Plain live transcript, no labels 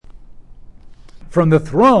From the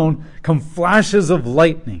throne come flashes of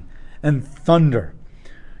lightning and thunder.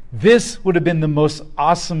 This would have been the most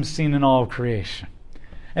awesome scene in all of creation.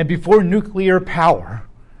 And before nuclear power,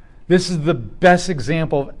 this is the best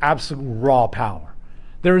example of absolute raw power.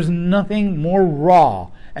 There is nothing more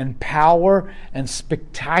raw and power and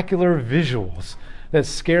spectacular visuals that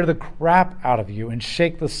scare the crap out of you and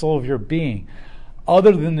shake the soul of your being,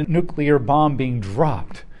 other than the nuclear bomb being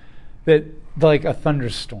dropped, that like a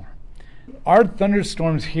thunderstorm. Our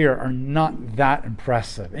thunderstorms here are not that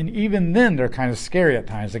impressive. And even then, they're kind of scary at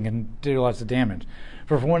times and can do lots of damage.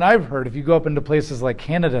 For from what I've heard, if you go up into places like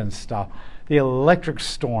Canada and stuff, the electric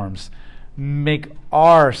storms make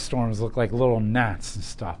our storms look like little gnats and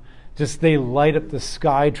stuff. Just they light up the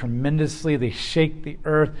sky tremendously. They shake the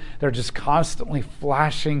earth. They're just constantly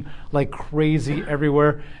flashing like crazy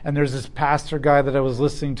everywhere. And there's this pastor guy that I was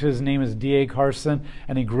listening to. His name is D.A. Carson,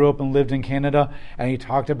 and he grew up and lived in Canada. And he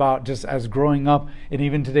talked about just as growing up, and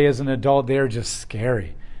even today as an adult, they are just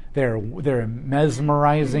scary. They're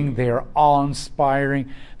mesmerizing. They are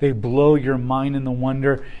awe-inspiring. They blow your mind in the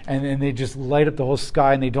wonder, and they just light up the whole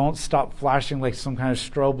sky, and they don't stop flashing like some kind of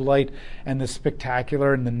strobe light, and the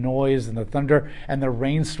spectacular and the noise and the thunder and the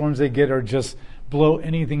rainstorms they get are just blow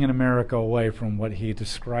anything in America away from what he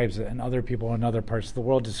describes it, and other people in other parts of the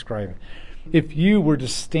world describe it. If you were to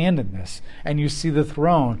stand in this and you see the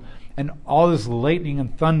throne and all this lightning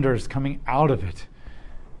and thunder is coming out of it,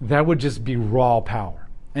 that would just be raw power.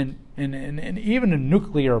 And even a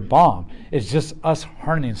nuclear bomb is just us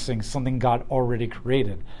harnessing something God already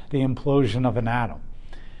created, the implosion of an atom.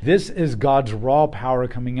 This is God's raw power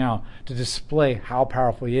coming out to display how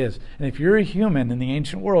powerful he is. And if you're a human in the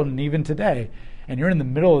ancient world and even today, and you're in the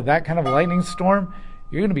middle of that kind of lightning storm,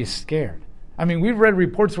 you're going to be scared. I mean, we've read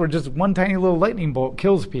reports where just one tiny little lightning bolt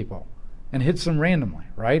kills people and hits them randomly,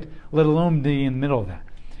 right? Let alone be in the middle of that.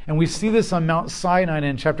 And we see this on Mount Sinai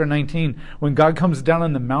in chapter 19 when God comes down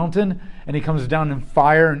on the mountain and he comes down in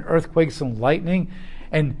fire and earthquakes and lightning.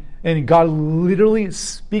 And God literally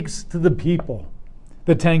speaks to the people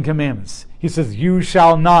the Ten Commandments. He says, "You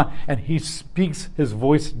shall not," and he speaks his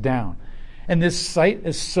voice down. And this sight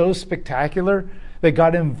is so spectacular that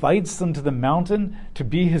God invites them to the mountain to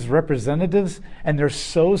be his representatives, and they're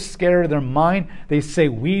so scared of their mind, they say,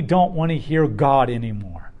 "We don't want to hear God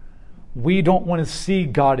anymore. We don't want to see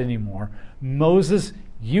God anymore. Moses,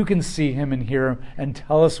 you can see him and hear him and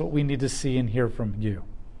tell us what we need to see and hear from you."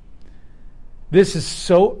 This is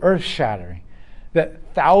so earth-shattering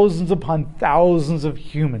that thousands upon thousands of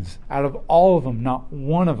humans, out of all of them, not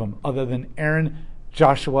one of them other than Aaron,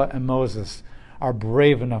 Joshua, and Moses, are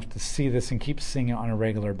brave enough to see this and keep seeing it on a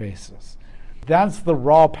regular basis. That's the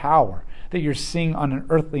raw power that you're seeing on an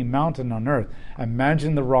earthly mountain on earth.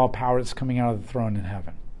 Imagine the raw power that's coming out of the throne in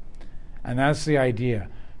heaven. And that's the idea.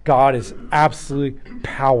 God is absolutely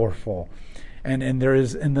powerful. And there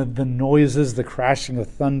is in the noises, the crashing of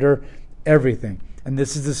thunder, everything. And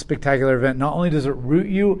this is a spectacular event. Not only does it root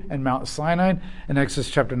you in Mount Sinai in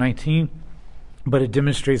Exodus chapter 19, but it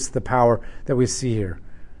demonstrates the power that we see here.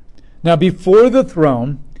 Now, before the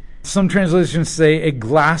throne, some translations say a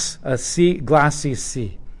glassy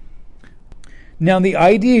sea. Now, the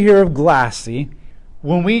idea here of glassy,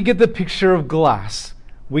 when we get the picture of glass,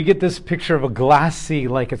 we get this picture of a glass sea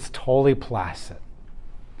like it's totally placid.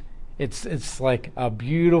 It's like a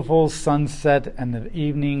beautiful sunset in the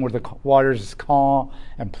evening where the water is calm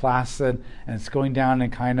and placid, and it's going down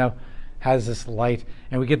and kind of has this light,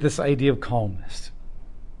 and we get this idea of calmness.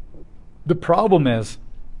 The problem is,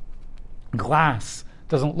 glass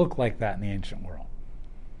doesn't look like that in the ancient world.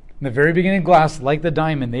 In the very beginning, glass, like the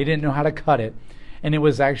diamond, they didn't know how to cut it, and it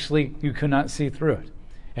was actually, you could not see through it.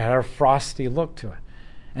 It had a frosty look to it.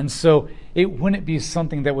 And so it wouldn't be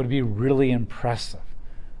something that would be really impressive,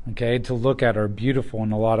 okay, to look at or beautiful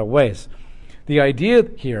in a lot of ways. The idea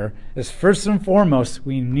here is, first and foremost,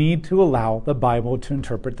 we need to allow the Bible to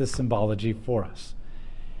interpret the symbology for us.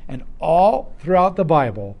 And all throughout the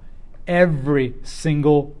Bible, every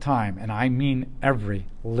single time, and I mean every,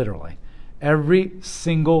 literally, every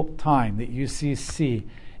single time that you see sea,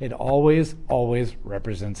 it always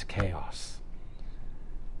represents chaos.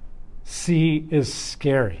 Sea is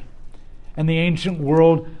scary. In the ancient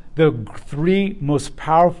world, the three most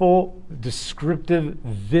powerful, descriptive,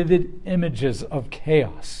 vivid images of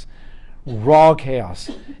chaos, raw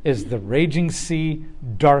chaos, is the raging sea,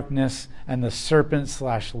 darkness, and the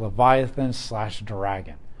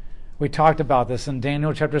serpent/Leviathan/dragon. We talked about this in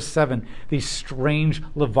Daniel chapter 7. These strange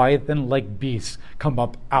Leviathan-like beasts come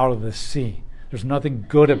up out of the sea. There's nothing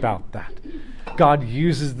good about that. God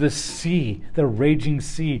uses the sea, the raging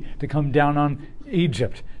sea, to come down on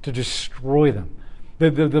Egypt to destroy them.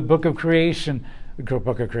 The book of creation the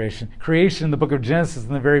book of creation. Creation in the book of Genesis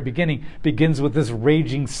in the very beginning begins with this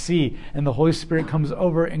raging sea, and the Holy Spirit comes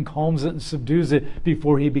over and calms it and subdues it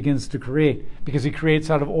before he begins to create, because he creates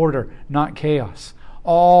out of order, not chaos.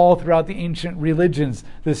 All throughout the ancient religions,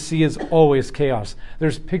 the sea is always chaos.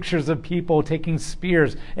 There's pictures of people taking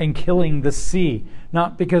spears and killing the sea,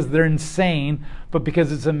 not because they're insane, but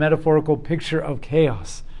because it's a metaphorical picture of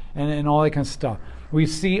chaos and all that kind of stuff. We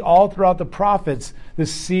see all throughout the prophets, the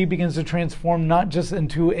sea begins to transform not just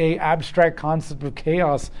into an abstract concept of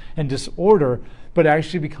chaos and disorder, but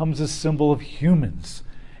actually becomes a symbol of humans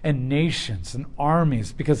and nations and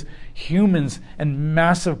armies, because humans and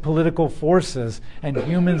massive political forces and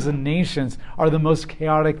humans and nations are the most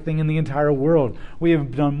chaotic thing in the entire world. We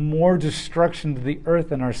have done more destruction to the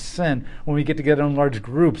earth in our sin when we get together in large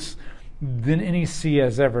groups than any sea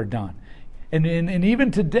has ever done. And even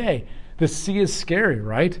today, the sea is scary,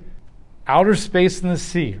 right? Outer space and the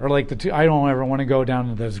sea are like the two. I don't ever want to go down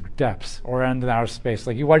into those depths or into outer space.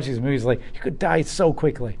 Like, you watch these movies, like, you could die so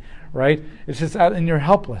quickly, right? It's just out, and you're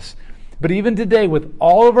helpless. But even today, with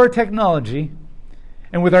all of our technology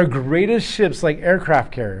and with our greatest ships like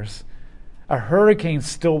aircraft carriers, a hurricane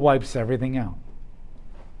still wipes everything out.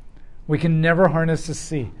 We can never harness the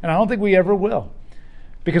sea, and I don't think we ever will.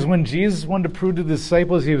 Because when Jesus wanted to prove to the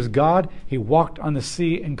disciples he was God, he walked on the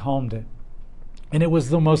sea and calmed it. And it was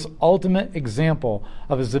the most ultimate example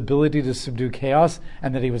of his ability to subdue chaos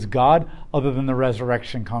and that he was God, other than the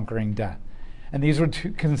resurrection conquering death. And these were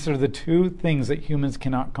considered the two things that humans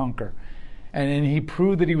cannot conquer. And he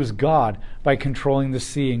proved that he was God by controlling the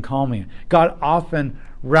sea and calming it. God often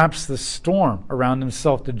wraps the storm around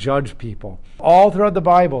himself to judge people. All throughout the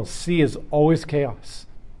Bible, sea is always chaos.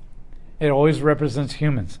 It always represents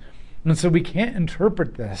humans. And so we can't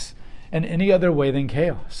interpret this in any other way than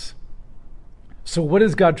chaos. So what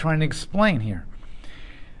is God trying to explain here?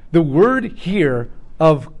 The word here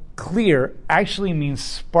of clear actually means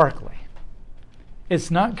sparkly.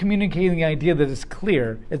 It's not communicating the idea that it's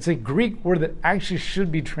clear. It's a Greek word that actually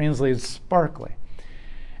should be translated sparkly.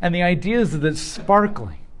 And the idea is that it's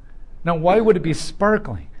sparkling. Now, why would it be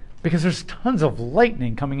sparkling? Because there's tons of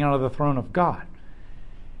lightning coming out of the throne of God.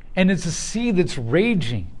 And it's a sea that's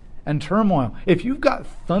raging and turmoil. If you've got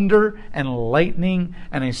thunder and lightning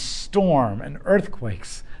and a storm and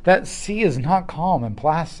earthquakes, that sea is not calm and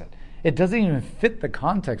placid. It doesn't even fit the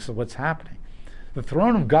context of what's happening. The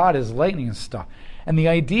throne of God is lightning and stuff. And the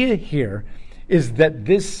idea here is that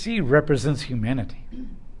this sea represents humanity.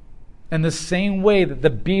 And the same way that the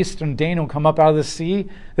beast and Daniel come up out of the sea,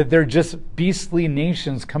 that they're just beastly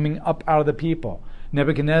nations coming up out of the people.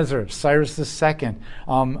 Nebuchadnezzar, Cyrus II,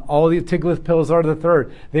 all the Tiglath-Pileser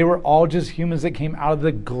III, they were all just humans that came out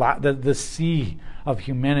of the sea of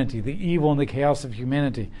humanity, the evil and the chaos of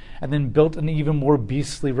humanity, and then built an even more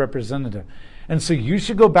beastly representative. And so you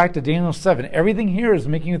should go back to Daniel 7. Everything here is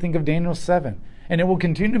making you think of Daniel 7, and it will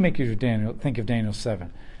continue to make you think of Daniel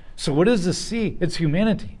 7. So what is the sea? It's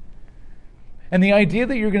humanity. And the idea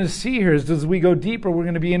that you're going to see here is, as we go deeper, we're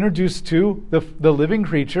going to be introduced to the living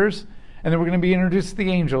creatures, and then we're going to be introduced to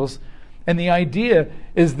the angels. And the idea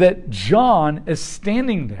is that John is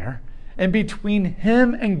standing there, and between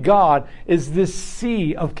him and God is this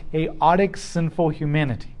sea of chaotic, sinful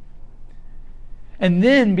humanity. And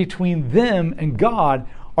then between them and God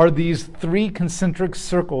are these three concentric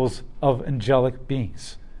circles of angelic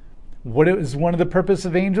beings. What is one of the purposes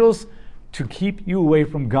of angels? To keep you away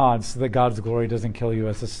from God so that God's glory doesn't kill you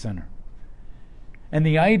as a sinner. And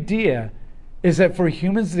the idea is that for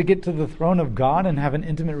humans to get to the throne of God and have an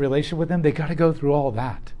intimate relationship with him, they got to go through all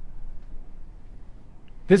that.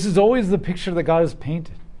 This is always the picture that God has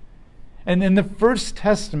painted. And in the First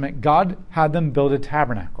Testament, God had them build a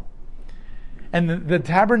tabernacle. And the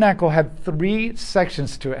tabernacle had three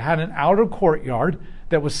sections to it. It had an outer courtyard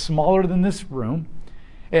that was smaller than this room.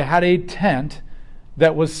 It had a tent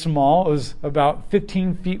that was small. It was about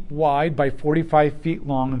 15 feet wide by 45 feet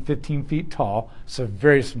long and 15 feet tall. So a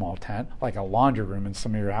very small tent, like a laundry room in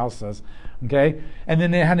some of your houses. Okay? And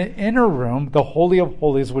then it had an inner room, the Holy of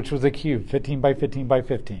Holies, which was a cube, 15 by 15 by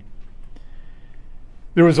 15.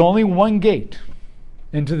 There was only one gate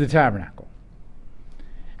into the tabernacle.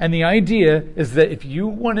 And the idea is that if you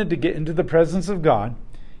wanted to get into the presence of God,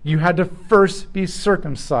 you had to first be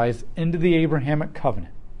circumcised into the Abrahamic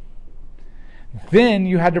covenant. Then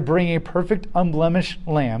you had to bring a perfect, unblemished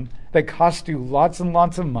lamb that cost you lots and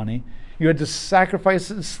lots of money. You had to sacrifice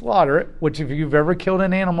it and slaughter it, which if you've ever killed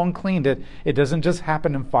an animal and cleaned it, it doesn't just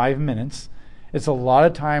happen in 5 minutes. It's a lot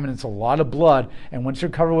of time and it's a lot of blood. And once you're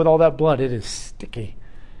covered with all that blood, it is sticky.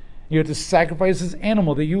 You have to sacrifice this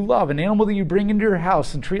animal that you love, an animal that you bring into your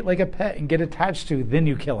house and treat like a pet and get attached to, then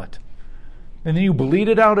you kill it. And then you bleed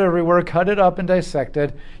it out everywhere, cut it up and dissect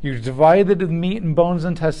it. You divide it into meat and bones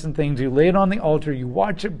and intestine things. You lay it on the altar. You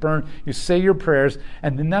watch it burn. You say your prayers.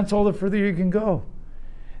 And then that's all the further you can go.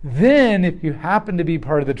 Then, if you happen to be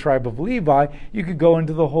part of the tribe of Levi, you could go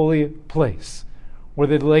into the holy place where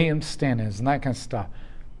the lampstand is and that kind of stuff.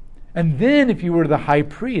 And then, if you were the high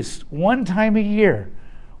priest, one time a year,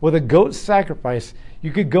 with a goat sacrifice,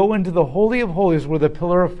 you could go into the Holy of Holies where the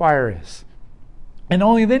pillar of fire is. And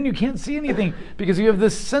only then you can't see anything because you have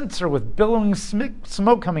this censer with billowing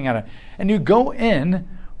smoke coming out of it. And you go in,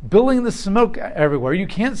 billowing the smoke everywhere. You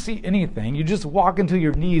can't see anything. You just walk until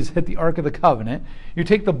your knees hit the Ark of the Covenant. You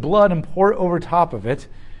take the blood and pour it over top of it.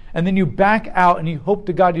 And then you back out and you hope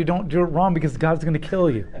to God you don't do it wrong because God's going to kill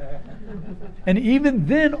you. And even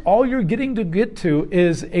then, all you're getting to get to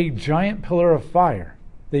is a giant pillar of fire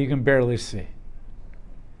that you can barely see.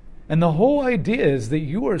 And the whole idea is that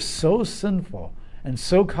you are so sinful and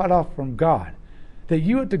so cut off from God that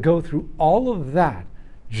you have to go through all of that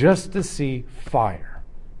just to see fire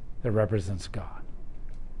that represents God.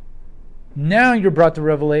 Now you're brought to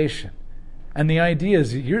Revelation. And the idea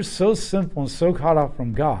is that you're so sinful and so cut off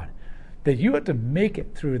from God that you have to make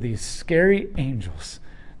it through these scary angels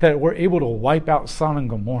that were able to wipe out Sodom and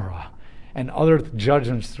Gomorrah and other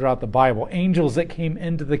judgments throughout the Bible. Angels that came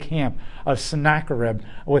into the camp of Sennacherib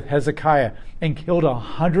with Hezekiah and killed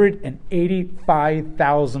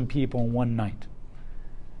 185,000 people in one night.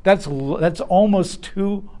 That's almost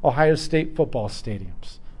 2 Ohio State football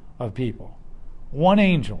stadiums of people. One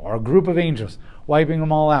angel or a group of angels wiping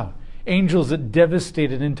them all out. Angels that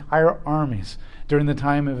devastated entire armies during the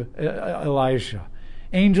time of Elijah.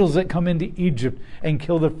 Angels that come into Egypt and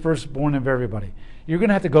kill the firstborn of everybody. You're going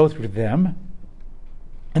to have to go through them.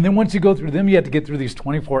 And then once you go through them, you have to get through these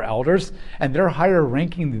 24 elders. And they're higher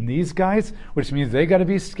ranking than these guys, which means they got to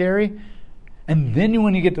be scary. And then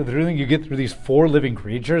when you get through them, you get through these 4 living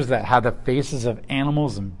creatures that have the faces of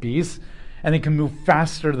animals and beasts. And they can move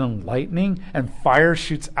faster than lightning. And fire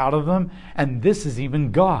shoots out of them. And this is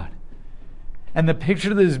even God. And the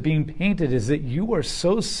picture that is being painted is that you are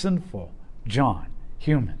so sinful, John,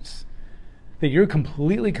 humans, that you're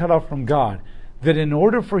completely cut off from God, that in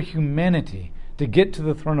order for humanity to get to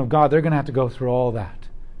the throne of God, they're going to have to go through all that.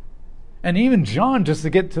 And even John, just to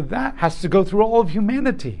get to that, has to go through all of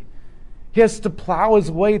humanity. He has to plow his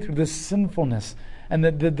way through this sinfulness and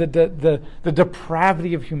the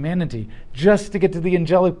depravity of humanity just to get to the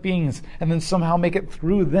angelic beings and then somehow make it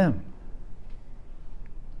through them.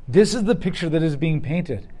 This is the picture that is being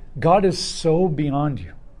painted. God is so beyond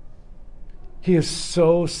you. He is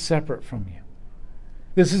so separate from you.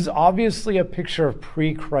 This is obviously a picture of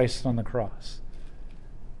pre-Christ on the cross.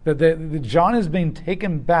 That John is being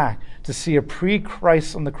taken back to see a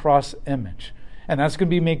pre-Christ on the cross image. And that's going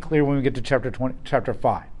to be made clear when we get to chapter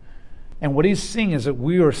 5. And what he's seeing is that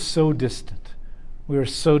we are so distant. We are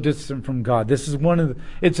so distant from God. This is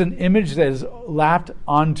it's an image that is lapped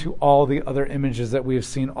onto all the other images that we have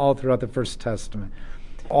seen all throughout the First Testament.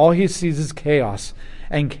 All he sees is chaos.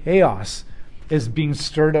 And chaos is being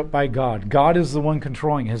stirred up by God. God is the one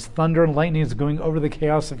controlling. His thunder and lightning is going over the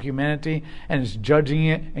chaos of humanity and is judging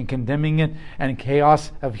it and condemning it. And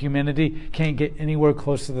chaos of humanity can't get anywhere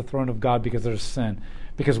close to the throne of God because there's sin.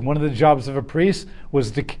 Because one of the jobs of a priest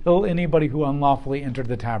was to kill anybody who unlawfully entered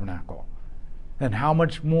the tabernacle. And how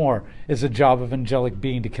much more is the job of angelic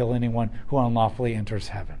being to kill anyone who unlawfully enters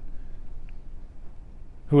heaven?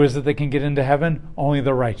 Who is it that can get into heaven? Only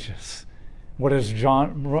the righteous. What does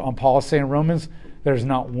Paul say in Romans? There's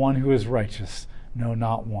not one who is righteous. No,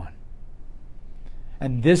 not one.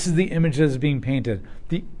 And this is the image that is being painted.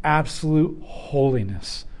 The absolute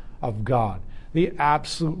holiness of God. The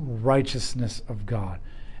absolute righteousness of God.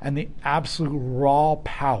 And the absolute raw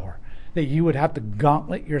power that you would have to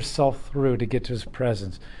gauntlet yourself through to get to his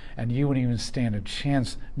presence. And you wouldn't even stand a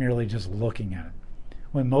chance merely just looking at it.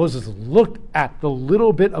 When Moses looked at the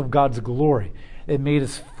little bit of God's glory, it made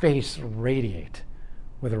his face radiate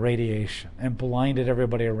with a radiation and blinded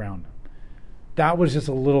everybody around him. That was just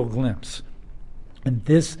a little glimpse. And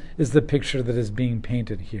this is the picture that is being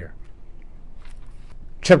painted here.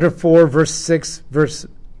 Chapter 4, verse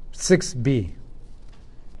 6b.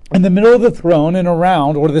 In the middle of the throne and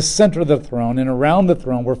around, or the center of the throne and around the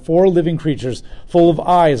throne, were 4 living creatures full of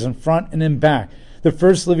eyes in front and in back. The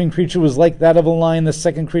first living creature was like that of a lion. The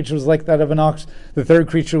second creature was like that of an ox. The third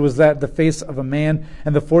creature was the face of a man.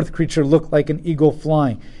 And the fourth creature looked like an eagle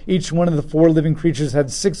flying. Each one of the 4 living creatures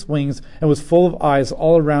had 6 wings and was full of eyes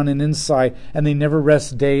all around and inside. And they never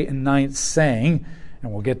rest day and night, saying,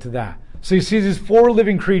 and we'll get to that. So you see these 4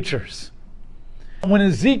 living creatures. When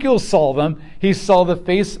Ezekiel saw them, he saw the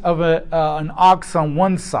face of an ox on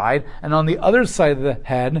one side, and on the other side of the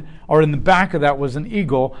head, or in the back of that, was an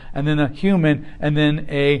eagle, and then a human, and then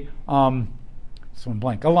a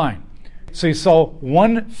lion. So he saw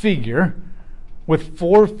one figure with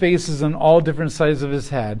 4 faces on all different sides of his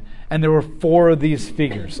head, and there were 4 of these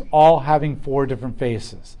figures, all having 4 different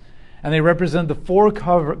faces. And they represent the 4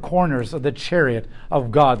 corners of the chariot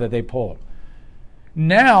of God that they pulled.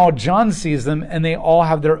 Now John sees them, and they all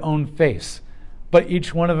have their own face. But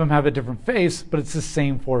each one of them have a different face, but it's the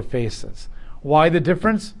same 4 faces. Why the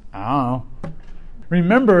difference? I don't know.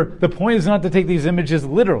 Remember, the point is not to take these images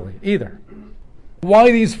literally either.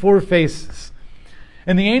 Why these 4 faces?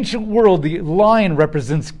 In the ancient world, the lion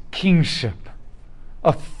represents kingship,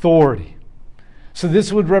 authority. So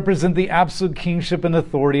this would represent the absolute kingship and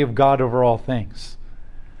authority of God over all things.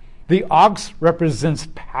 The ox represents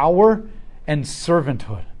power and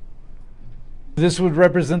servanthood. This would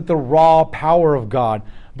represent the raw power of God,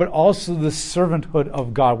 but also the servanthood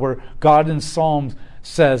of God, where God in Psalms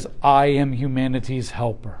says, I am humanity's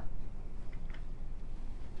helper.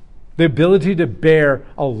 The ability to bear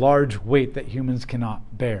a large weight that humans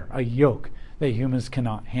cannot bear, a yoke that humans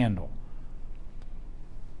cannot handle.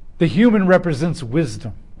 The human represents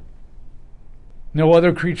wisdom. No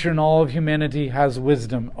other creature in all of humanity has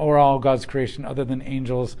wisdom or all God's creation other than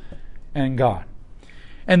angels and God.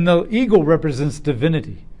 And the eagle represents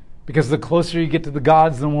divinity, because the closer you get to the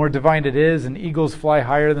gods, the more divine it is, and eagles fly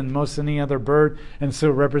higher than most any other bird, and so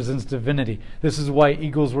it represents divinity. This is why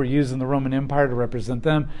eagles were used in the Roman Empire to represent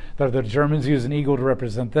them. The Germans used an eagle to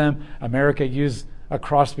represent them. America used a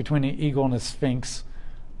cross between an eagle and a sphinx.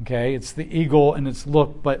 Okay, it's the eagle in its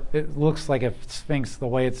look, but it looks like a sphinx the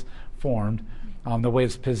way it's formed, the way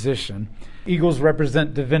it's positioned. Eagles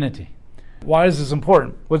represent divinity. Why is this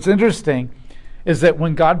important? What's interesting is that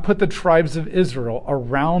when God put the tribes of Israel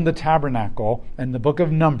around the tabernacle in the book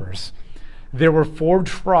of Numbers, there were 4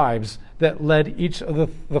 tribes that led each of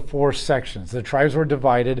the 4 sections. The tribes were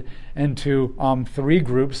divided into 3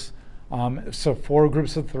 groups, so 4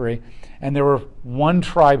 groups of 3, and there were 1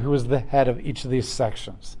 tribe who was the head of each of these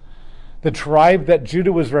sections. The tribe that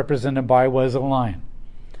Judah was represented by was a lion.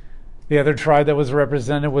 The other tribe that was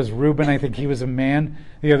represented was Reuben. I think he was a man.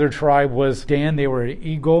 The other tribe was Dan. They were an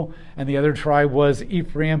eagle. And the other tribe was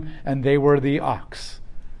Ephraim, and they were the ox.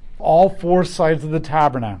 All 4 sides of the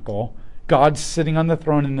tabernacle, God sitting on the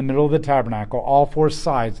throne in the middle of the tabernacle, all 4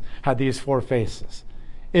 sides had these 4 faces.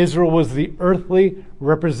 Israel was the earthly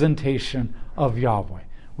representation of Yahweh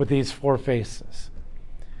with these 4 faces.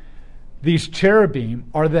 These cherubim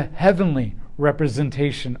are the heavenly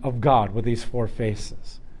representation of God with these 4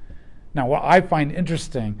 faces. Now, what I find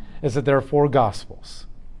interesting is that there are 4 Gospels.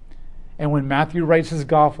 And when Matthew writes his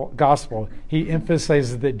Gospel, he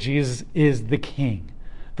emphasizes that Jesus is the King,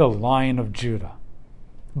 the Lion of Judah,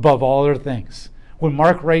 above all other things. When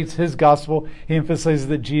Mark writes his Gospel, he emphasizes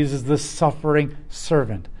that Jesus is the suffering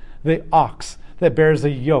servant, the ox that bears a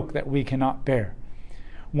yoke that we cannot bear.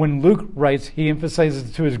 When Luke writes, he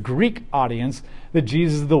emphasizes to his Greek audience that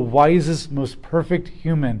Jesus is the wisest, most perfect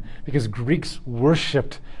human, because Greeks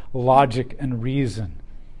worshipped logic and reason,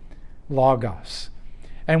 logos.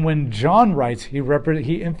 And when John writes,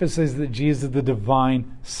 he emphasizes that Jesus is the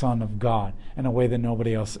divine Son of God in a way that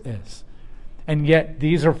nobody else is. And yet,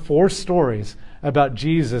 these are 4 stories about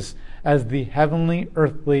Jesus as the heavenly,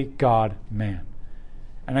 earthly God-man.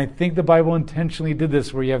 And I think the Bible intentionally did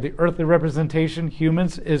this, where you have the earthly representation,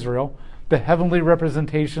 humans, Israel, the heavenly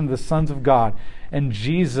representation, the sons of God, and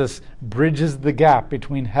Jesus bridges the gap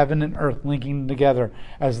between heaven and earth, linking them together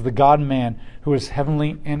as the God-man who is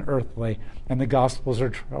heavenly and earthly, and the Gospels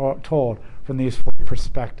are told from these 4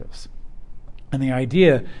 perspectives. And the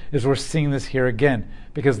idea is we're seeing this here again,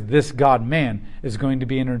 because this God-man is going to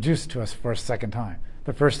be introduced to us for a second time.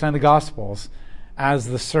 The first time in the Gospels as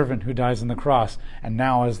the servant who dies on the cross, and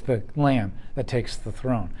now as the lamb that takes the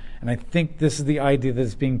throne. And I think this is the idea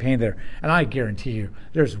that's being painted there. And I guarantee you,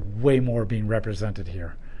 there's way more being represented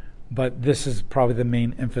here. But this is probably the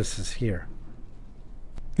main emphasis here.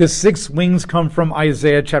 The 6 wings come from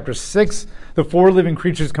Isaiah chapter 6. The 4 living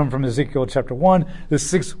creatures come from Ezekiel chapter 1. The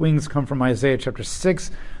 6 wings come from Isaiah chapter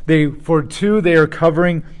 6. For 2, they are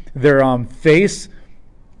covering their face,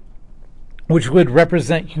 which would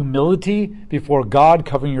represent humility before God,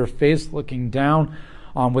 covering your face, looking down.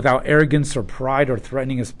 without arrogance or pride or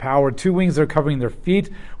threatening his power. 2 wings are covering their feet,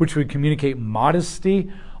 which would communicate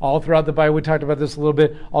modesty. All throughout the Bible, we talked about this a little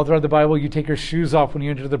bit. All throughout the Bible, you take your shoes off when you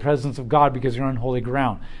enter the presence of God because you're on holy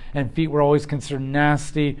ground. And feet were always considered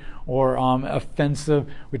nasty or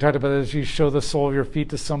offensive. We talked about this. You show the sole of your feet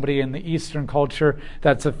to somebody in the Eastern culture,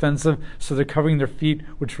 that's offensive. So they're covering their feet,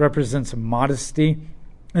 which represents modesty.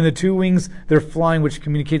 And the 2 wings, they're flying, which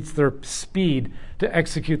communicates their speed to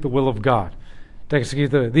execute the will of God.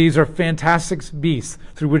 These are fantastic beasts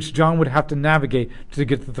through which John would have to navigate to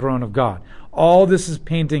get to the throne of God. All this is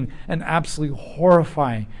painting an absolutely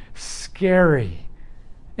horrifying, scary,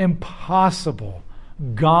 impossible,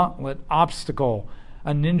 gauntlet, obstacle,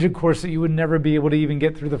 a ninja course that you would never be able to even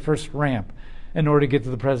get through the first ramp in order to get to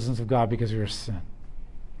the presence of God because of your sin.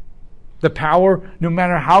 The power, no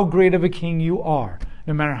matter how great of a king you are,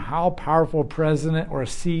 no matter how powerful a president or a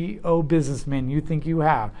CEO businessman you think you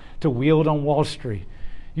have to wield on Wall Street,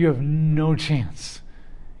 you have no chance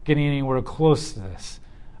getting anywhere close to this,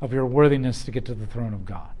 of your worthiness to get to the throne of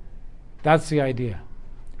God. That's the idea,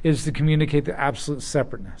 is to communicate the absolute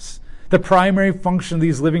separateness. The primary function of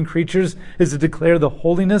these living creatures is to declare the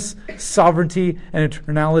holiness, sovereignty, and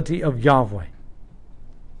eternality of Yahweh.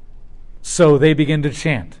 So they begin to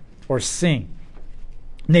chant or sing.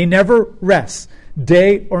 They never rest,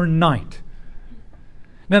 day or night.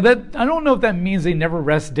 Now, that I don't know if that means they never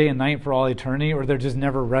rest day and night for all eternity, or they're just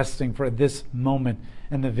never resting for this moment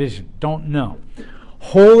in the vision. Don't know.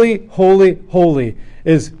 Holy, holy, holy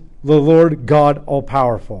is the Lord God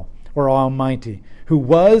all-powerful, or almighty, who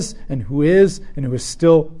was and who is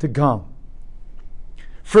still to come.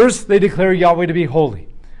 First, they declare Yahweh to be holy.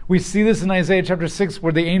 We see this in Isaiah chapter 6,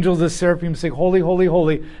 where the angels of the seraphim say, holy, holy,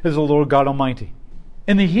 holy is the Lord God Almighty.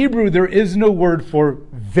 In the Hebrew, there is no word for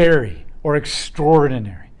very or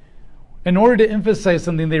extraordinary. In order to emphasize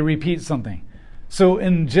something, they repeat something. So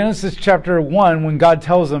in Genesis chapter 1, when God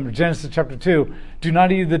tells them, Genesis chapter 2, do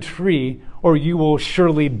not eat of the tree or you will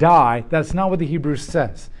surely die, that's not what the Hebrew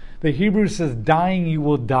says. The Hebrew says, dying you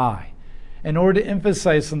will die. In order to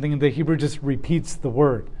emphasize something, the Hebrew just repeats the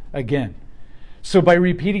word again. So by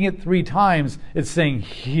repeating it 3 times, it's saying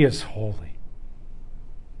he is holy.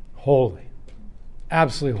 Holy.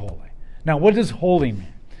 Absolutely holy. Now, what does holy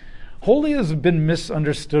mean? Holy has been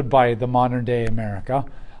misunderstood by the modern day America.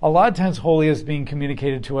 A lot of times holy is being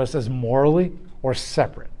communicated to us as morally or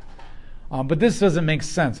separate. But this doesn't make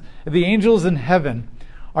sense. If the angels in heaven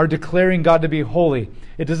are declaring God to be holy,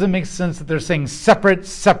 it doesn't make sense that they're saying separate,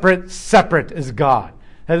 separate, separate is God.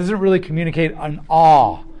 That doesn't really communicate an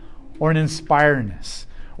awe or an inspiredness.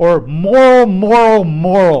 Or moral, moral,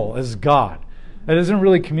 moral is God. That doesn't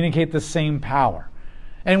really communicate the same power.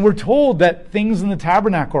 And we're told that things in the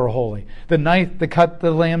tabernacle are holy. The knife that cut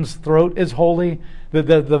the lamb's throat is holy.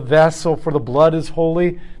 The vessel for the blood is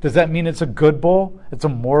holy. Does that mean it's a good bull? It's a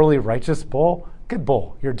morally righteous bull? Good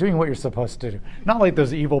bull. You're doing what you're supposed to do. Not like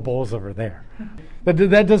those evil bulls over there.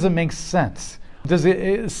 That doesn't make sense.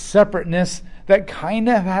 Separateness, that kind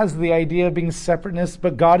of has the idea of being separateness,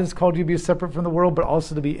 but God has called you to be separate from the world, but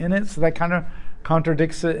also to be in it. So that kind of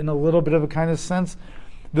contradicts it in a little bit of a kind of sense.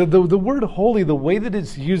 The word holy, the way that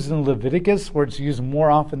it's used in Leviticus, where it's used more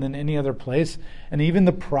often than any other place, and even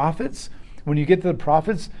the prophets, when you get to the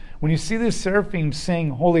prophets, when you see the seraphim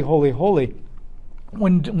saying, holy, holy, holy,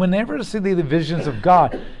 whenever they see the visions of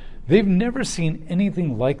God, they've never seen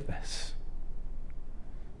anything like this.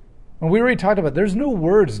 And we already talked about, there's no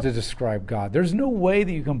words to describe God. There's no way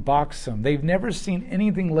that you can box Him. They've never seen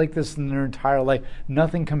anything like this in their entire life.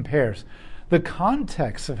 Nothing compares. The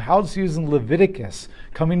context of how it's used in Leviticus,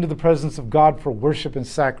 coming to the presence of God for worship and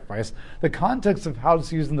sacrifice, the context of how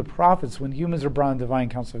it's used in the prophets when humans are brought in divine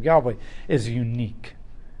counsel of Yahweh is unique.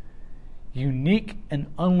 Unique and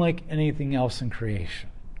unlike anything else in creation.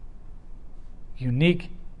 Unique,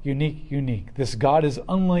 unique, unique. This God is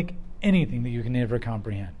unlike anything that you can ever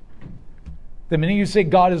comprehend. The minute you say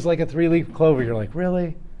God is like a 3-leaf clover, you're like,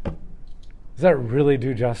 really? Does that really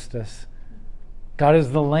do justice? God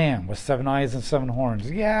is the Lamb with 7 eyes and 7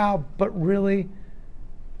 horns. Yeah, but really?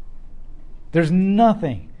 There's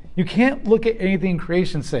nothing. You can't look at anything in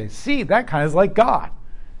creation and say, see, that kind of is like God.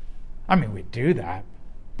 I mean, we do that.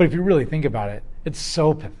 But if you really think about it, it's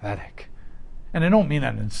so pathetic. And I don't mean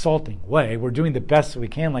that in an insulting way. We're doing the best that we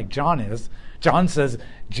can like John is. John says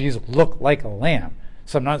Jesus looked like a lamb.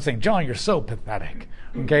 So I'm not saying, John, you're so pathetic.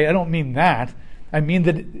 Okay, I don't mean that. I mean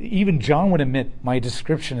that even John would admit my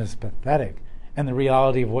description is pathetic and the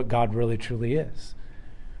reality of what God really truly is.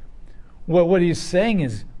 What he's saying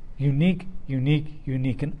is unique, unique,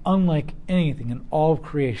 unique, and unlike anything in all of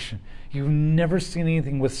creation. You've never seen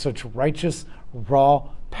anything with such righteous, raw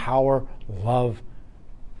power, love,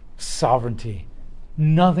 sovereignty.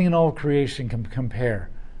 Nothing in all of creation can compare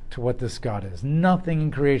to what this God is. Nothing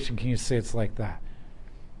in creation can you say it's like that.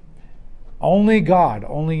 Only God,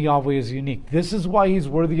 only Yahweh is unique. This is why he's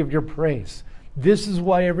worthy of your praise. This is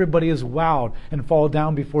why everybody is wowed and fall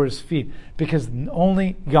down before his feet, because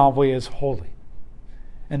only Yahweh is holy.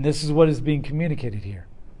 And this is what is being communicated here.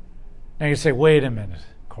 Now you say, wait a minute,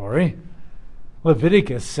 Corey.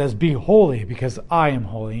 Leviticus says, be holy because I am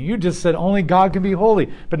holy. You just said only God can be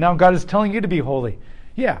holy, but now God is telling you to be holy.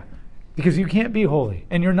 Yeah, because you can't be holy,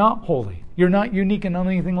 and you're not holy. You're not unique in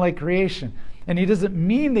anything like creation. And he doesn't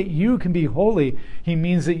mean that you can be holy. He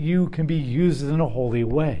means that you can be used in a holy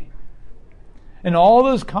way. In all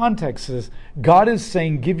those contexts, God is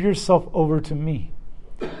saying, give yourself over to me.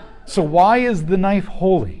 So why is the knife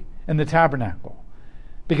holy in the tabernacle?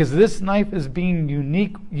 Because this knife is being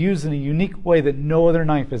used in a unique way that no other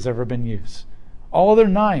knife has ever been used. All other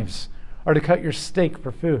knives are to cut your steak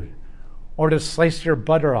for food, or to slice your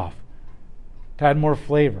butter off to add more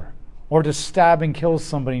flavor, or to stab and kill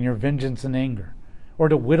somebody in your vengeance and anger, or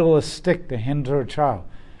to whittle a stick to hand to a child.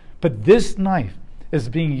 But this knife is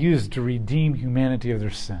being used to redeem humanity of their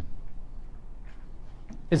sin.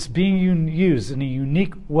 It's being used in a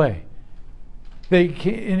unique way.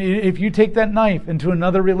 If you take that knife into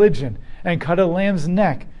another religion and cut a lamb's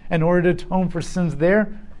neck in order to atone for sins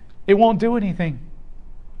there, it won't do anything.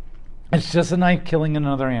 It's just a knife killing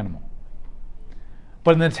another animal.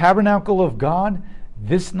 But in the tabernacle of God,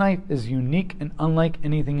 this knife is unique and unlike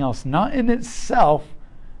anything else. Not in itself.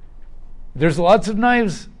 There's lots of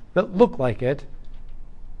knives that look like it,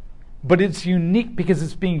 but it's unique because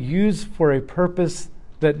it's being used for a purpose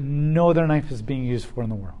that no other knife is being used for in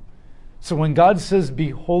the world. So when God says, be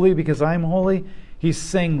holy because I am holy, he's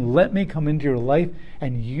saying, let me come into your life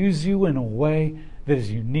and use you in a way that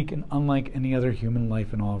is unique and unlike any other human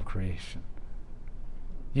life in all of creation.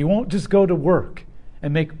 You won't just go to work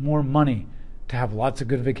and make more money to have lots of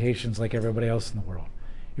good vacations like everybody else in the world.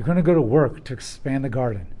 You're going to go to work to expand the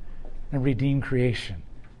garden and redeem creation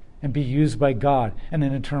and be used by God in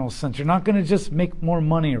an eternal sense. You're not going to just make more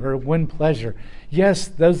money or win pleasure. Yes,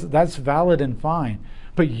 that's valid and fine.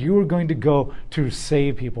 But you are going to go to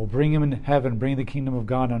save people, bring them into heaven, bring the kingdom of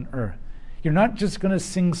God on earth. You're not just going to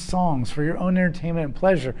sing songs for your own entertainment and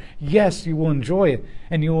pleasure. Yes, you will enjoy it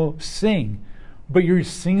and you will sing, but you're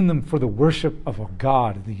singing them for the worship of a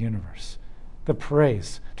God of the universe, the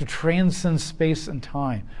praise, to transcend space and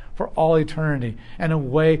time for all eternity in a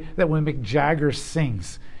way that when Mick Jagger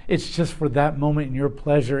sings, it's just for that moment in your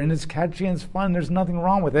pleasure, and it's catchy and it's fun. There's nothing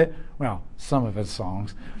wrong with it. Well, some of his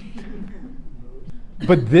songs.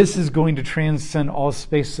 But this is going to transcend all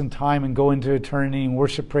space and time and go into eternity and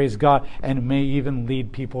worship, praise God, and may even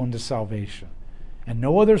lead people into salvation. And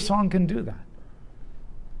no other song can do that.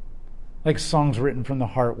 Like songs written from the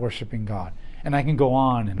heart worshiping God. And I can go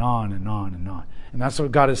on and on and on and on. And that's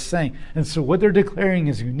what God is saying. And so what they're declaring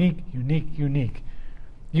is unique, unique, unique.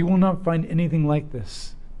 You will not find anything like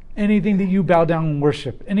this. Anything that you bow down and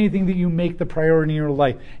worship, anything that you make the priority in your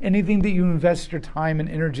life, anything that you invest your time and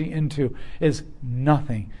energy into is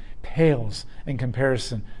nothing, pales in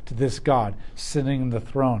comparison to this God sitting on the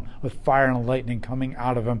throne with fire and lightning coming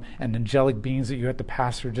out of him and angelic beings that you have to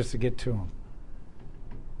pass through just to get to him.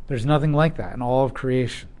 There's nothing like that in all of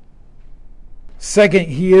creation. Second,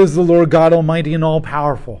 he is the Lord God Almighty and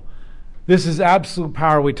all-powerful. This is absolute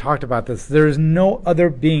power. We talked about this. There is no other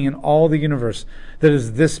being in all the universe that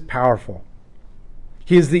is this powerful.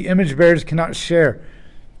 He is the image bearers cannot share,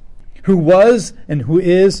 who was and who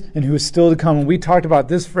is still to come. And we talked about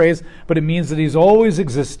this phrase, but it means that he's always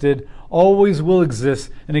existed, always will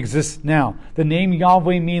exist, and exists now. The name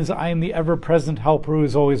Yahweh means I am the ever-present helper who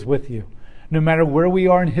is always with you. No matter where we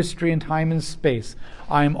are in history and time and space,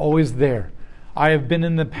 I am always there. I have been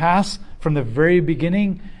in the past from the very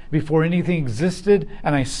beginning, before anything existed,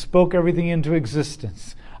 and I spoke everything into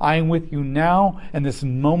existence. I am with you now in this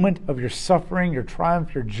moment of your suffering, your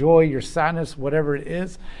triumph, your joy, your sadness, whatever it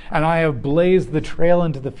is. And I have blazed the trail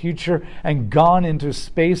into the future and gone into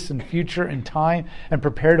space and future and time and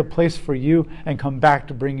prepared a place for you and come back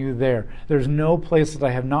to bring you there. There's no place that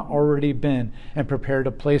I have not already been and prepared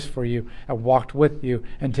a place for you and walked with you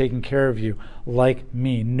and taken care of you like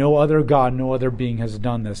me. No other God, no other being has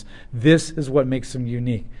done this. This is what makes him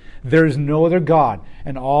unique. There is no other God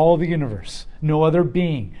in all the universe, no other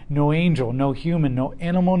being, no angel, no human, no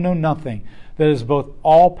animal, no nothing that is both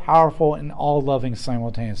all-powerful and all-loving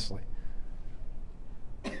simultaneously.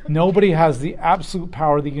 Nobody has the absolute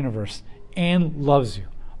power of the universe and loves you.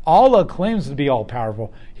 Allah claims to be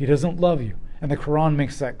all-powerful. He doesn't love you. And the Quran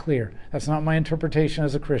makes that clear. That's not my interpretation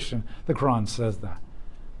as a Christian. The Quran says that.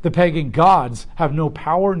 The pagan gods have no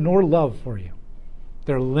power nor love for you.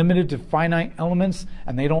 They're limited to finite elements,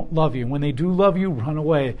 and they don't love you. When they do love you, run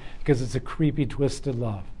away, because it's a creepy, twisted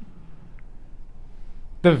love.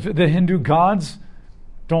 The Hindu gods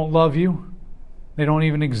don't love you. They don't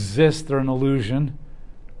even exist. They're an illusion.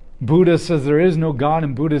 Buddha says there is no God,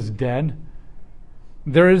 and Buddha's dead.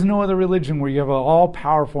 There is no other religion where you have an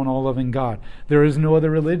all-powerful and all-loving God. There is no other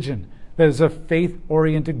religion that is a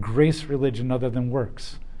faith-oriented grace religion other than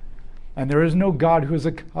works. And there is no God who is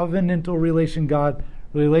a covenantal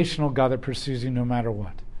relational God that pursues you no matter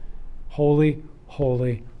what. Holy,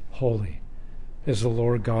 holy, holy is the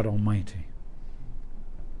Lord God Almighty.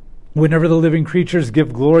 Whenever the living creatures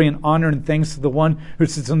give glory and honor and thanks to the one who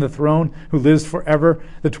sits on the throne, who lives forever,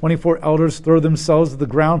 the 24 elders throw themselves to the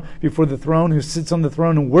ground before the throne who sits on the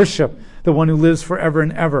throne and worship the one who lives forever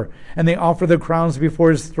and ever. And they offer their crowns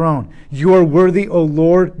before his throne. You are worthy, O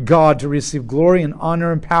Lord God, to receive glory and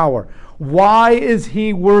honor and power. Why is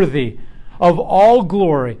he worthy of all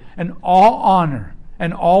glory and all honor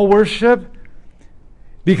and all worship?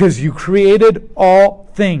 Because you created all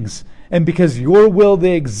things, and because your will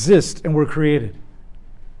they exist and were created.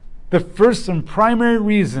 The first and primary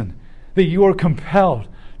reason that you are compelled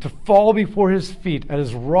to fall before his feet at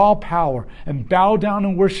his raw power and bow down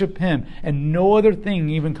and worship him, and no other thing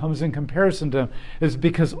even comes in comparison to him, is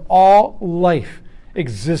because all life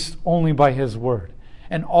exists only by his word.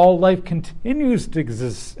 And all life continues to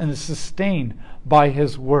exist and is sustained by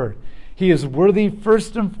his word. He is worthy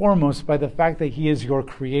first and foremost by the fact that he is your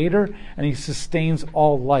creator and he sustains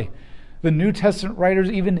all life. The New Testament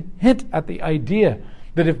writers even hint at the idea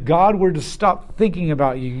that if God were to stop thinking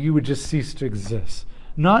about you, you would just cease to exist.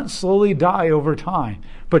 Not slowly die over time,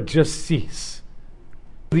 but just cease.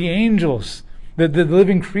 The angels, the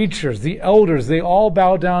living creatures, the elders, they all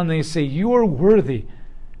bow down and they say, you are worthy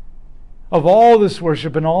of all this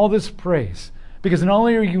worship and all this praise, because not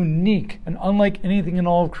only are you unique and unlike anything in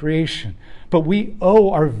all of creation, but we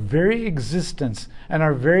owe our very existence and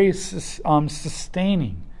our very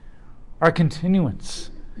sustaining, our continuance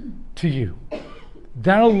to you.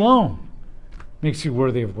 That alone makes you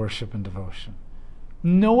worthy of worship and devotion.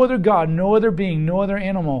 No other God, no other being, no other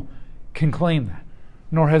animal can claim that,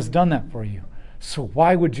 nor has done that for you. So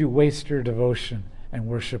why would you waste your devotion and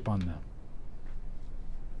worship on them?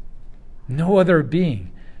 No other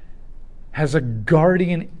being has a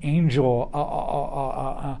guardian angel,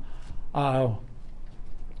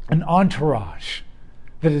 an entourage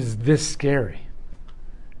that is this scary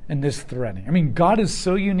and this threatening. I mean, God is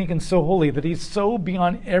so unique and so holy that he's so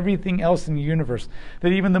beyond everything else in the universe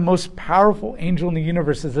that even the most powerful angel in the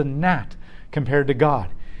universe is a gnat compared to God.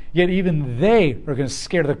 Yet even they are going to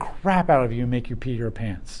scare the crap out of you and make you pee your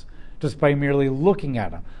pants just by merely looking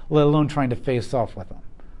at them, let alone trying to face off with them.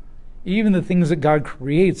 Even the things that God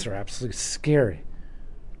creates are absolutely scary.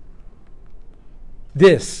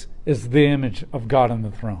 This is the image of God on the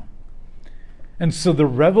throne. And so the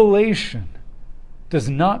revelation does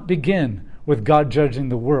not begin with God judging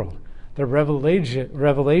the world. The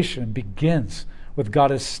revelation begins with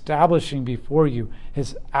God establishing before you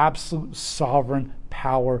his absolute sovereign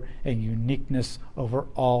power and uniqueness over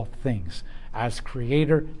all things as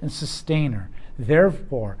creator and sustainer.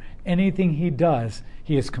 Therefore, anything he does,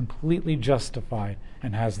 he is completely justified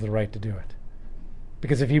and has the right to do it.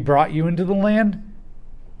 Because if he brought you into the land,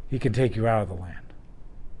 he can take you out of the land.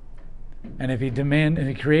 And if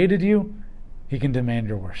he created you, he can demand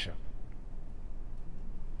your worship.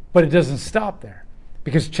 But it doesn't stop there,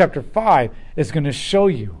 because chapter 5 is going to show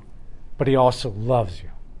you, but he also loves you.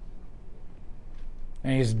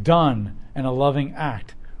 And he's done in a loving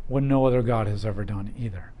act what no other God has ever done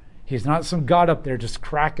either. He's not some God up there just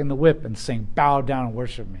cracking the whip and saying, bow down and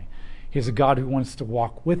worship me. He's a God who wants to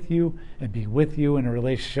walk with you and be with you in a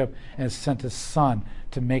relationship, and has sent his Son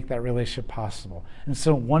to make that relationship possible. And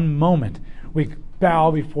so one moment we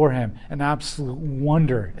bow before him in absolute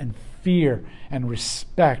wonder and fear and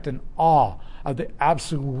respect and awe of the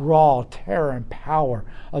absolute raw terror and power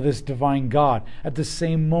of this divine God. At the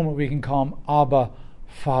same moment we can call him Abba,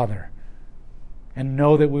 Father, and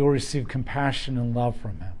know that we will receive compassion and love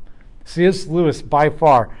from him. C.S. Lewis, by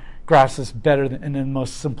far, grasps this better in the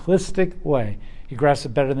most simplistic way. He grasps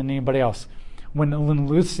it better than anybody else. When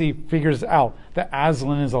Lucy figures out that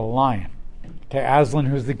Aslan is a lion, okay, Aslan,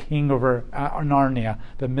 who's the king over Narnia,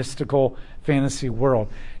 the mystical fantasy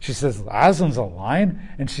world, she says, Aslan's a lion?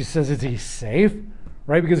 And she says, is he safe?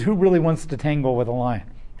 Right? Because who really wants to tangle with a lion?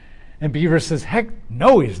 And Beaver says, heck,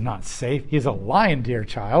 no, he's not safe. He's a lion, dear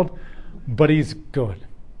child, but he's good.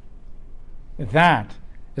 That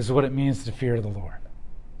is what it means to fear the Lord,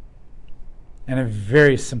 in a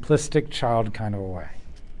very simplistic, child kind of a way.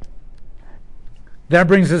 That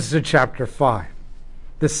brings us to chapter 5,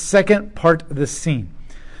 the second part of the scene.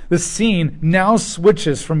 The scene now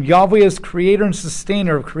switches from Yahweh as creator and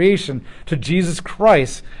sustainer of creation to Jesus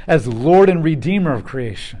Christ as Lord and Redeemer of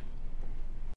creation.